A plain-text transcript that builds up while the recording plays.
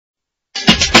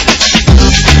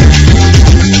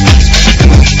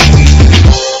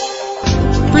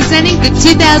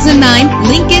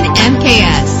2009 Lincoln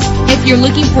MKS. If you're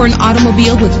looking for an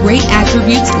automobile with great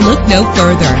attributes, look no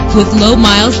further. With low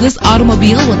miles, this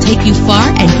automobile will take you far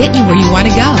and get you where you want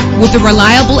to go. With a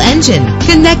reliable engine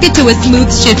connected to a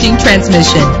smooth shifting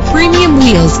transmission, premium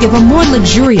wheels give a more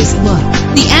luxurious look.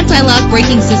 The anti-lock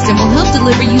braking system will help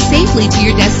deliver you safely to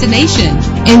your destination.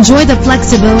 Enjoy the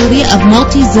flexibility of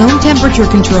multi-zone temperature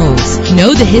controls.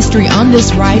 Know the history on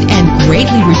this ride and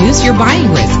greatly reduce your buying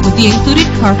risk with the included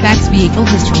Carfax Vehicle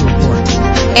History Report.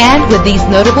 And with these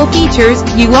notable features,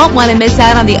 you won't want to miss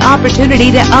out on the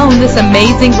opportunity to own this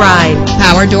amazing ride.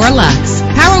 Power door locks,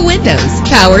 power windows,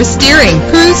 power steering,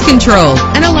 cruise control,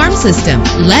 an alarm system.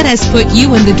 Let us put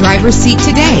you in the driver's seat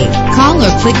today. Call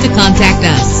or click to contact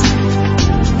us.